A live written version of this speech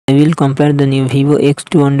I will compare the new Vivo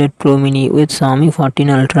X200 Pro Mini with Xiaomi 14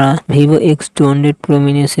 Ultra. Vivo X200 Pro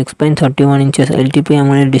Mini 6.31 inches LTP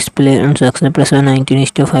AMOLED display and success ratio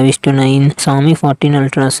 19:5:9. Xiaomi 14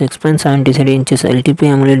 Ultra 6.73 inches LTP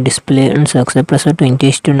AMOLED display and success ratio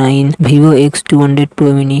 20:9. Vivo X200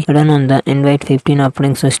 Pro Mini run on the Android 15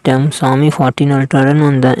 operating system. Xiaomi 14 Ultra run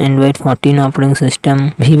on the Android 14 operating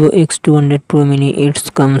system. Vivo X200 Pro Mini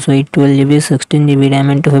it comes with 12GB, 16GB RAM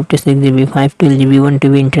and 256GB, 512GB,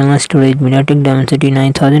 1TB internal storage, MediaTek Dimensity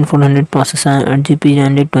 9400 processor, 8GB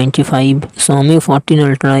RAM 25. Xiaomi 14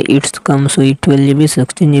 Ultra it comes with 12GB,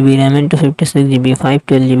 16GB RAM and 256GB,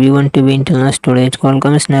 512GB, 1TB internal storage,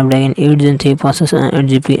 Qualcomm Snapdragon 8 Gen 3 processor,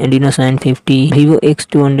 8GB Adreno 750. Vivo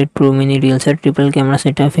X200 Pro Mini real set triple camera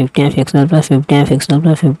setup, 50MP plus 50MP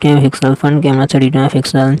plus 50MP, front camera 32MP.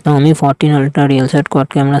 Xiaomi 14 Ultra real set quad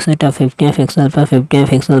camera setup, 50MP plus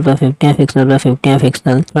 50MP plus 50MP plus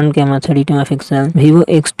 50MP, front camera 32MP. Vivo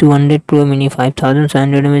X200 Pro Mini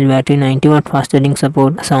 5700 mAh battery, 90W fast charging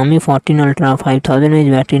support. Xiaomi 14 Ultra 5000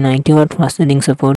 mAh battery, 90W fast charging support.